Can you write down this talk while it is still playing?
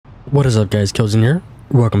What is up, guys? IKillzoneI here.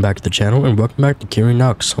 Welcome back to the channel and welcome back to CURING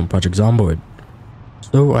Knox on Project Zomboid.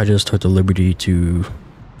 So I just took the liberty to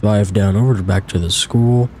drive down over to back to the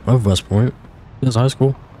school of West Point. Is this high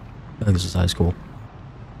school? I think this is high school.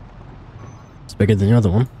 It's bigger than the other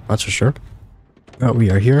one, that's for sure. But we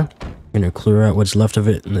are here. Gonna clear out what's left of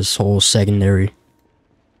it in this whole secondary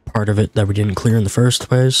part of it that we didn't clear in the first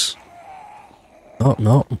place. Oh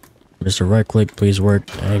no. Mr. Right click, please work.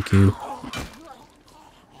 Thank you.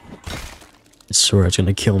 I swear it's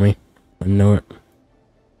gonna kill me. I know it.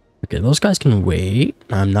 Okay, those guys can wait.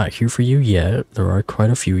 I'm not here for you yet. There are quite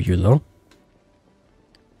a few of you though.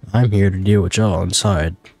 I'm here to deal with y'all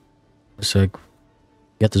inside. It's like,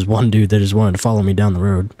 got this one dude that just wanted to follow me down the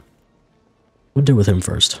road. We'll deal with him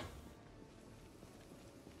first.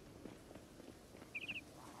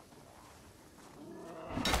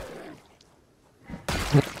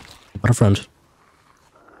 What a friend.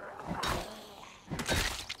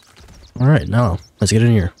 Alright, now, let's get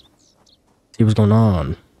in here. See what's going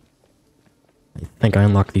on. I think I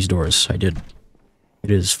unlocked these doors. I did.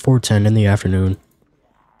 It is 4:10 in the afternoon.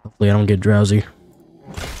 Hopefully I don't get drowsy. It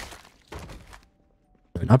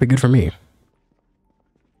would not be good for me.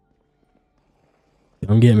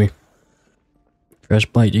 Don't get me. Fresh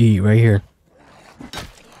bite to eat right here.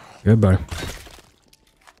 Goodbye.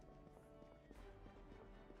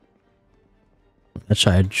 That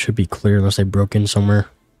side should be clear unless they broke in somewhere.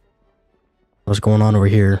 What's going on over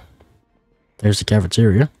here? There's the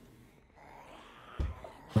cafeteria.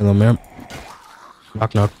 Hello, ma'am.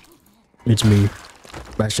 Knock, knock. It's me.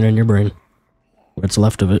 Bashing in your brain. What's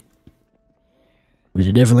left of it. But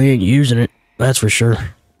you definitely ain't using it. That's for sure.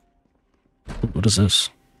 What is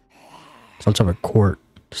this? Some type of court.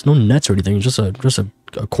 There's no nets or anything. Just a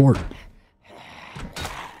court.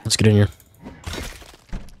 Let's get in here.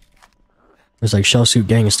 There's like Shell Suit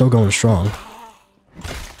Gang is still going strong.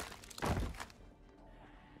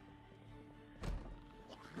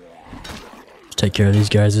 Take care of these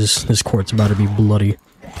guys. This court's about to be bloody.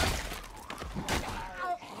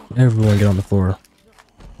 Everyone get on the floor.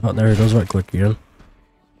 Oh, there it goes. Right click again.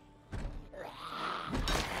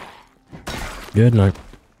 Good night.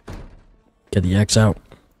 Get the X out.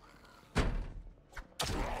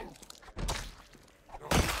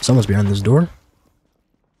 Someone's behind this door.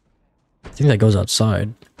 I think that goes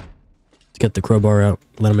outside. Let's get the crowbar out.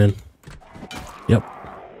 Let him in. Yep.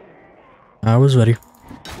 I was ready.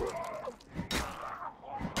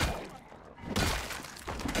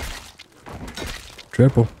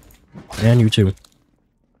 Triple. And you too.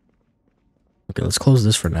 Okay, let's close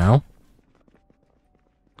this for now.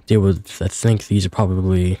 Deal with, I think these are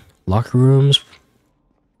probably locker rooms.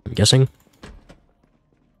 I'm guessing.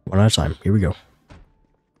 One at a time. Here we go.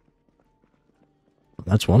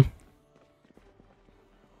 That's one.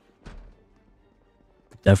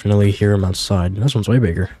 Definitely hear him outside. This one's way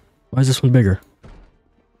bigger. Why is this one bigger?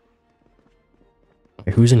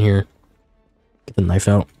 Okay, who's in here? Get the knife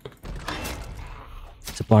out.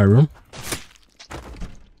 Supply room.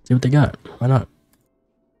 See what they got. Why not?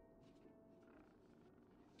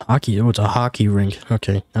 Hockey. Oh, it's a hockey rink.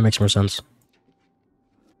 Okay, that makes more sense.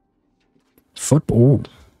 Football.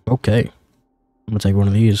 Okay. I'm gonna take one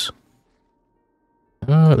of these.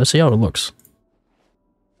 Let's see how it looks.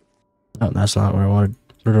 Oh, that's not what I wanted.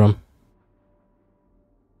 Put it on.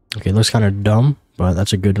 Okay, it looks kind of dumb, but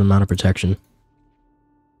that's a good amount of protection.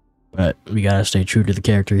 But we gotta stay true to the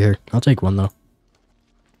character here. I'll take one though.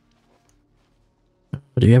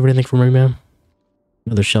 Do you have anything for me, man?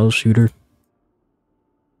 Another shell shooter?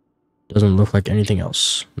 Doesn't look like anything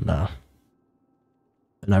else. No.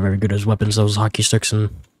 They're not very good as weapons, those hockey sticks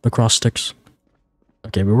and lacrosse sticks.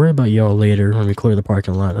 Okay, we'll worry about y'all later when we clear the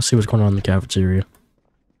parking lot. Let's see what's going on in the cafeteria.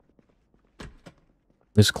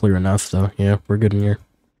 This is clear enough, though. Yeah, we're good in here.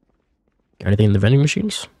 Got anything in the vending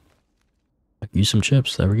machines? I could use some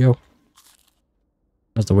chips. There we go.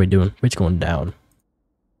 How's the weight doing? Weight's going down.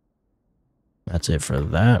 That's it for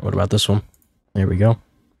that. What about this one? There we go.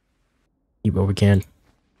 Eat what we can.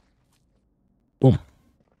 Boom.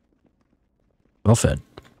 Well fed.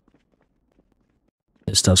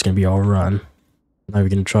 This stuff's gonna be all run. Now we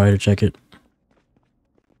can try to check it.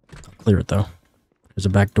 I'll clear it though. There's a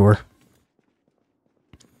back door.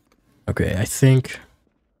 Okay, I think...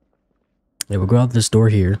 Yeah, we'll go out this door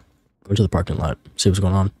here. Go to the parking lot. See what's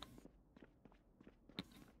going on.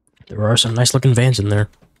 There are some nice looking vans in there.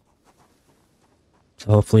 So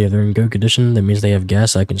hopefully if they're in good condition, that means they have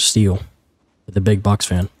gas I can steal. With a big box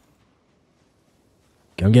fan.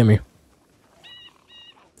 Come get me.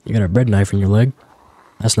 You got a bread knife in your leg.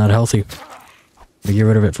 That's not healthy. Let me get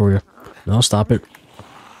rid of it for you. No, stop it.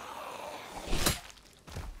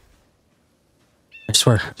 I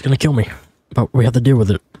swear, it's gonna kill me. But we have to deal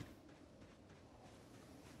with it.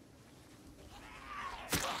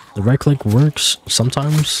 The right click works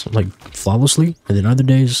sometimes, like, flawlessly, and then other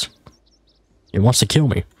days, it wants to kill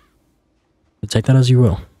me. But take that as you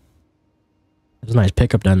will. There's a nice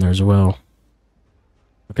pickup down there as well.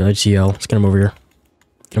 Okay, let's yell. Let's get him over here.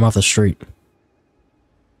 Get him off the street.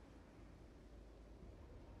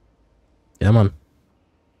 Yeah, come on.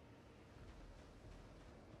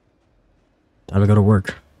 Time to go to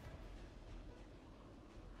work.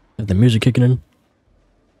 Got the music kicking in.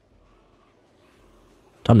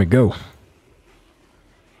 Time to go.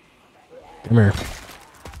 Come here.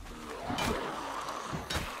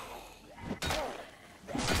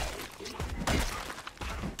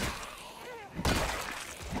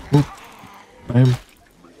 Oop. Bam.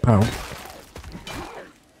 Pow.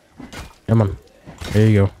 Come on. There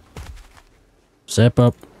you go. Step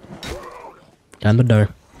up. Time to die.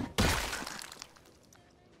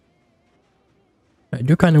 I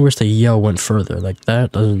do kind of wish the yell went further. Like,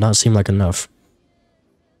 that does not seem like enough.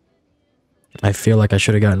 I feel like I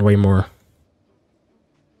should have gotten way more.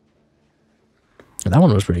 That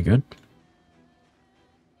one was pretty good.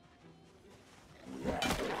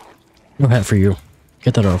 No hat for you.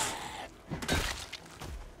 Get that off.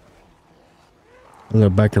 Little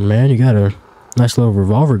biker man, you got a nice little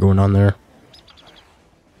revolver going on there.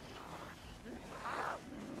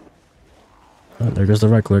 Oh, there goes the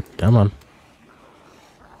right click. Come on.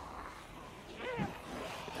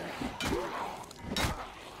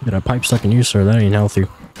 You got a pipe stuck in you, sir. That ain't healthy.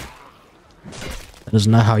 That is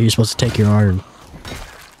not how you're supposed to take your iron.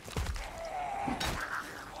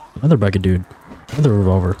 Another biker dude. Another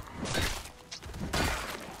revolver.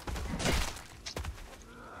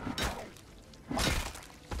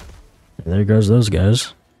 And there goes those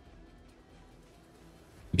guys.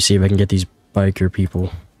 Let me see if I can get these biker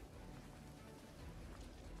people.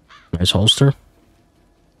 Nice holster.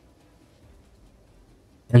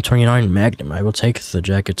 M29 Magnum. I will take the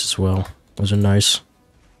jackets as well. Those are nice.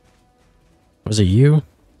 Was it you?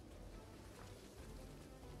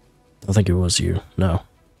 I think it was you. No.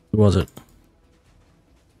 Who was it?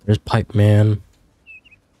 There's Pipe Man.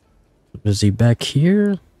 Is he back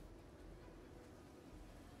here?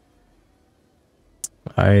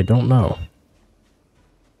 I don't know.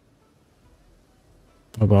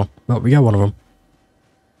 Oh well. Oh, we got one of them.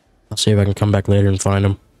 I'll see if I can come back later and find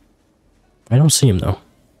him. I don't see him though.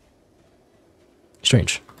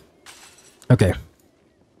 Strange. Okay.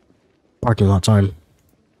 Parking lot time.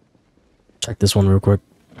 Check this one real quick.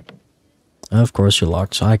 Of course you're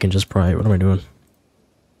locked, so I can just pry it. What am I doing?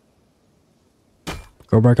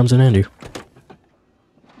 Crowbar comes in handy.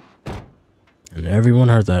 And everyone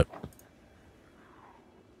heard that.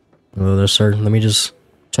 Hello there, sir. Let me just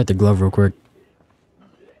check the glove real quick.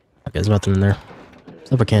 Okay, there's nothing in there.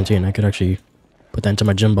 It's up a canteen. I could actually put that into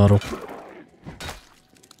my gym bottle.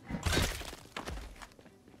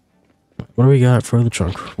 What do we got for the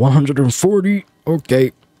trunk? 140.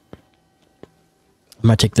 Okay. I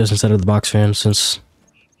might take this instead of the box fan since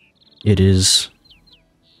it is,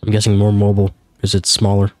 I'm guessing, more mobile because it's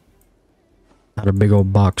smaller. Not a big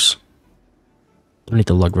old box. Don't need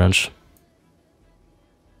the lug wrench.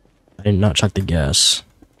 I did not check the gas.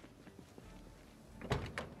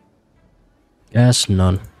 Gas,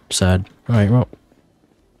 none. Sad. Alright, well,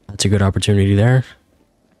 that's a good opportunity there.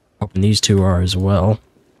 Hoping these two are as well.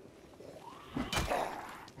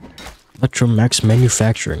 Electromax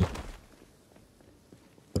Manufacturing.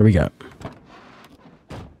 What do we got?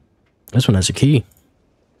 This one has a key.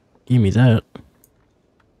 Give me that.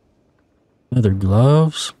 Leather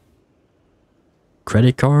gloves.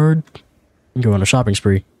 Credit card. Go on a shopping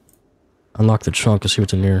spree. Unlock the trunk. Let's see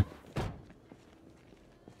what's in here.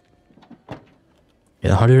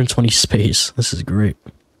 Yeah, 120 space. This is great.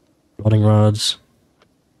 Welding rods.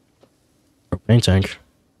 Propane tank.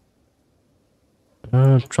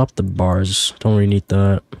 Drop the bars. Don't really need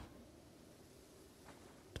that.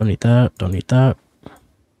 Don't need that. Don't need that.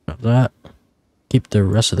 Drop that. Keep the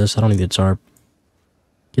rest of this. I don't need the tarp.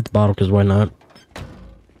 Get the bottle, because why not?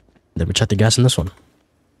 Then we check the gas in this one.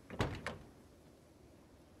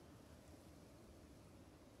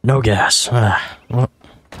 No gas. Well,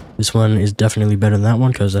 this one is definitely better than that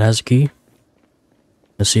one, because it has a key.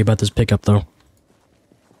 Let's see about this pickup, though.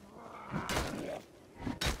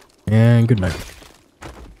 And good night.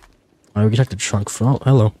 Alright, we can check the trunk for. Oh,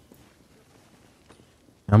 hello.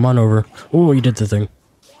 Come on over. Oh, you did the thing.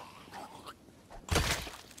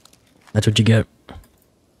 That's what you get.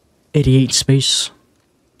 88 space.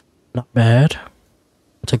 Not bad.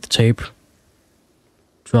 I'll take the tape.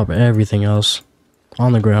 Drop everything else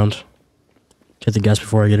on the ground. Get the gas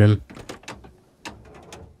before I get in.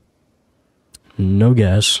 no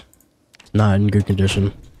gas. Not in good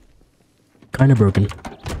condition. Kind of broken.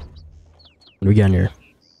 What do we got in here?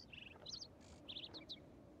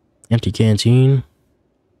 Empty canteen.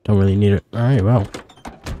 Don't really need it. Alright, well.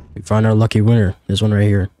 We find our lucky winner. This one right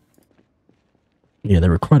here. Yeah, there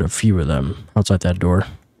were quite a few of them outside that door.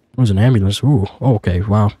 It was an ambulance. Ooh, okay,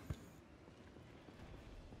 wow.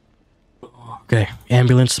 Okay,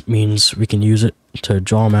 ambulance means we can use it to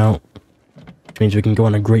draw them out. Which means we can go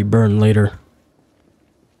on a great burn later.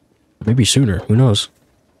 Maybe sooner, who knows?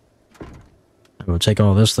 I will take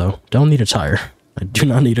all this though. Don't need a tire. I do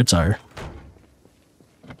not need a tire.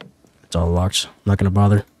 It's all locked. I'm not gonna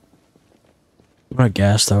bother. What about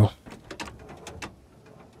gas though?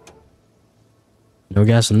 No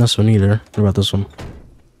gas in this one either. What about this one?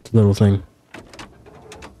 Little thing.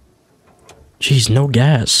 Jeez, no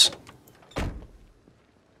gas.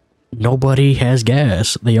 Nobody has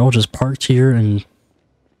gas. They all just parked here and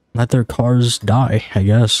let their cars die, I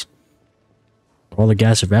guess. All the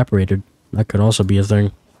gas evaporated. That could also be a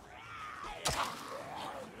thing.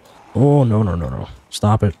 Oh, no, no, no, no.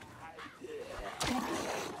 Stop it.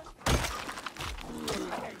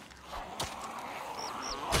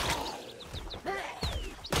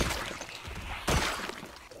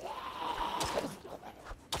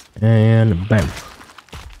 And bam.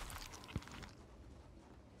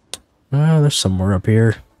 There's some more up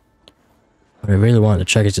here. What I really wanted to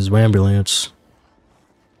check is this ambulance.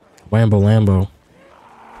 Wambo Lambo.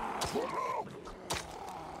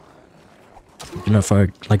 Do not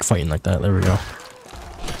like fighting like that. There we go.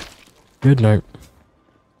 Good night.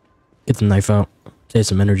 Get the knife out. Save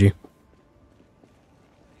some energy.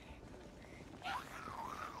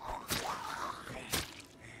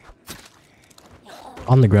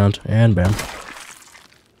 On the ground, and bam.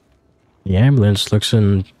 The ambulance looks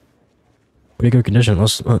in pretty good condition.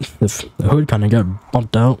 The hood kind of got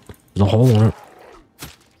bumped out. There's a hole in it.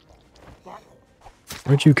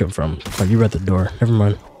 Where'd you come from? Oh, you were at the door. Never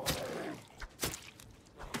mind.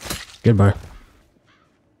 Goodbye.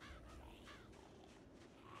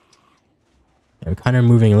 I'm kind of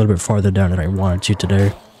moving a little bit farther down than I wanted to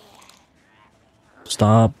today.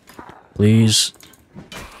 Stop. Please.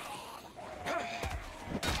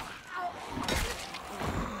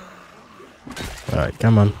 Alright,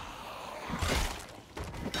 come on.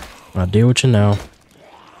 I'll deal with you now.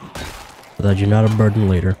 So that you're not a burden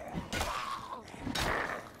later.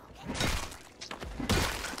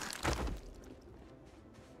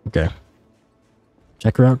 Okay.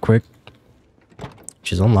 Check her out quick.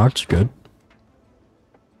 She's unlocked. Good.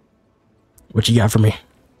 What you got for me?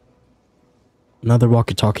 Another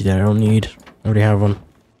walkie-talkie that I don't need. I already have one.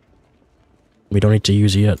 We don't need to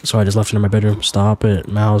use it yet, so I just left it in my bedroom. Stop it,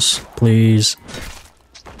 mouse. Please.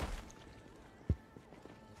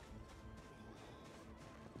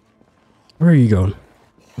 Where are you going?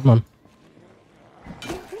 Come on.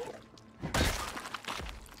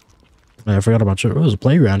 I forgot about you. Oh, there's a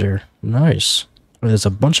playground here. Nice. Oh, there's a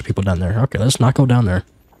bunch of people down there. Okay, let's not go down there.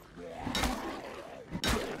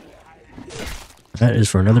 That is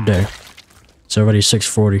for another day. It's already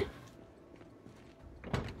 6:40.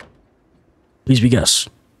 Please be gas.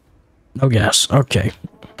 No gas. Okay.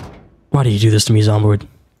 Why do you do this to me, Zomboid?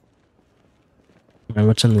 Alright,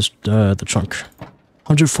 what's in this, the trunk?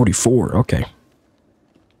 144. Okay.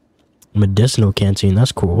 Medicinal canteen.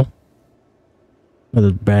 That's cool.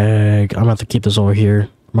 Another bag. I'm gonna have to keep this all here.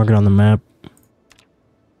 Mark it on the map.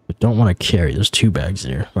 But don't want to carry. There's 2 bags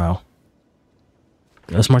there. Wow.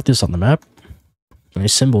 Let's mark this on the map. My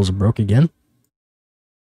symbols broke again.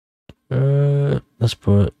 Let's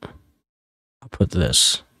put... I'll put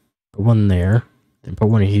this. Put one there. Then put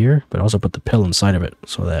one here. But also put the pill inside of it.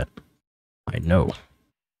 So that I know.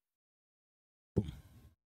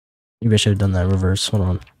 Maybe I should have done that in reverse. Hold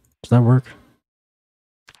on. Does that work?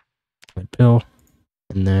 Red pill.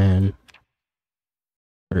 And then...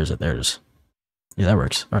 Where is it? There it is. Yeah, that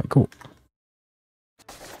works. Alright, cool.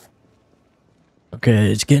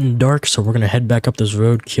 Okay, it's getting dark, so we're gonna head back up this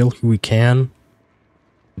road, kill who we can.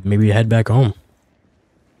 Maybe head back home.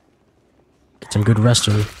 Get some good rest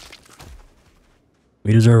in.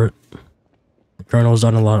 We deserve it. The Colonel's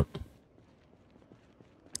done a lot.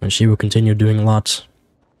 And she will continue doing lots.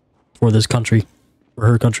 For this country.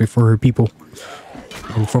 For her people.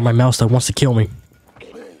 And for my mouse that wants to kill me.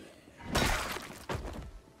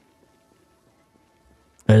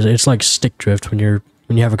 It's like stick drift when you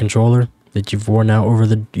have a controller that you've worn out over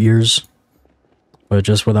the years, but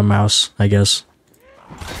just with a mouse, I guess.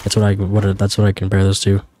 That's what I compare this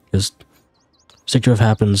to. Because stick drift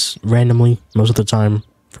happens randomly most of the time,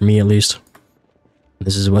 for me at least.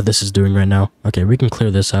 This is what this is doing right now. Okay, we can clear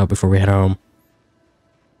this out before we head home.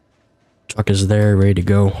 Truck is there, ready to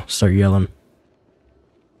go. Start yelling.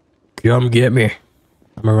 Come get me.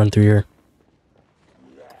 I'm gonna run through here.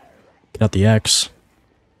 Get out the axe.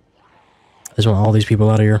 I just want all these people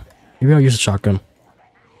out of here. Maybe I'll use a shotgun.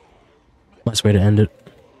 Nice way to end it.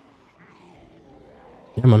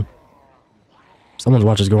 Yeah, man. Someone's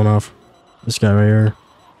watch is going off. This guy right here.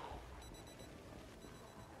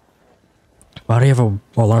 Why do you have an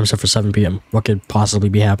alarm set for 7 p.m.? What could possibly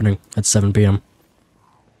be happening at 7 p.m.?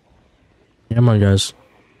 Yeah, come on, guys.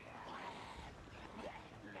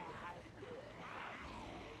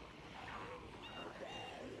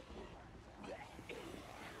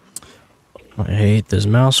 I hate this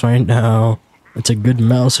mouse right now. It's a good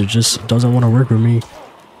mouse, it just doesn't want to work with me.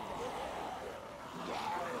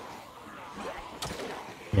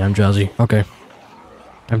 Yeah, I'm drowsy. Okay.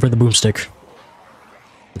 Time for the boomstick.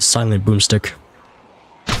 The silent boomstick.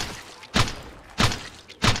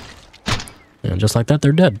 And just like that,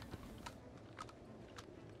 they're dead.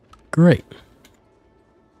 Great.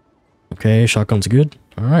 Okay, shotgun's good.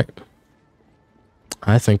 Alright.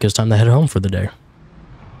 I think it's time to head home for the day.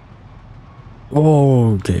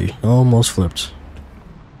 Okay, almost flipped.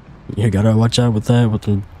 You gotta watch out with that, with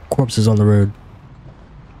the corpses on the road.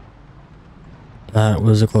 That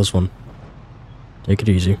was a close one. Take it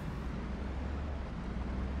easy.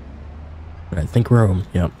 I think we're home.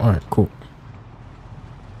 Yeah, alright, cool.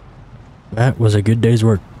 That was a good day's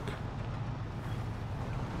work.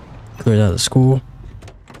 Cleared out the school.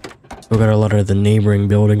 Still got a lot of the neighboring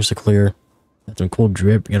buildings to clear. Got some cool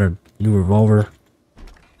drip. Got a new revolver.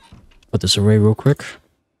 Put this away real quick.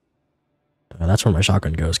 That's where my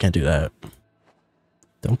shotgun goes. Can't do that.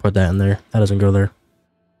 Don't put that in there. That doesn't go there.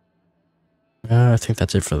 I think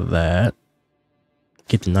that's it for that.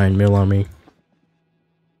 Keep the 9mm on me.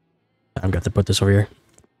 I've got to put this over here.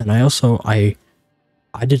 And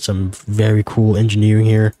I did some very cool engineering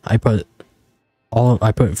here. I put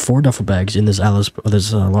 4 duffel bags in this large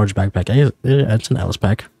backpack. It's an Alice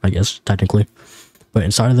pack, I guess, technically. But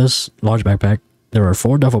inside of this large backpack, there are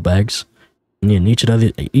 4 duffel bags. And in each of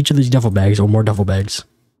these duffel bags, or more duffel bags.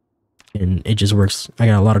 And it just works. I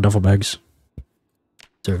got a lot of duffel bags.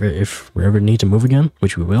 So if we ever need to move again,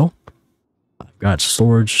 which we will, I've got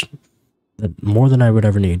storage that more than I would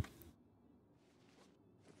ever need.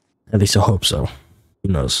 At least I hope so.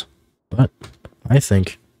 Who knows? But I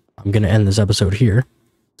think I'm going to end this episode here.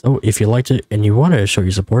 So if you liked it and you want to show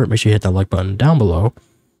your support, make sure you hit that like button down below.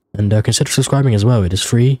 And consider subscribing as well. It is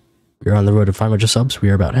free. We're on the road to 500 subs.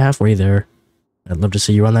 We are about halfway there. I'd love to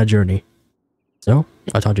see you on that journey. So,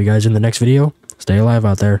 I'll talk to you guys in the next video. Stay alive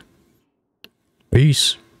out there.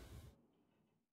 Peace.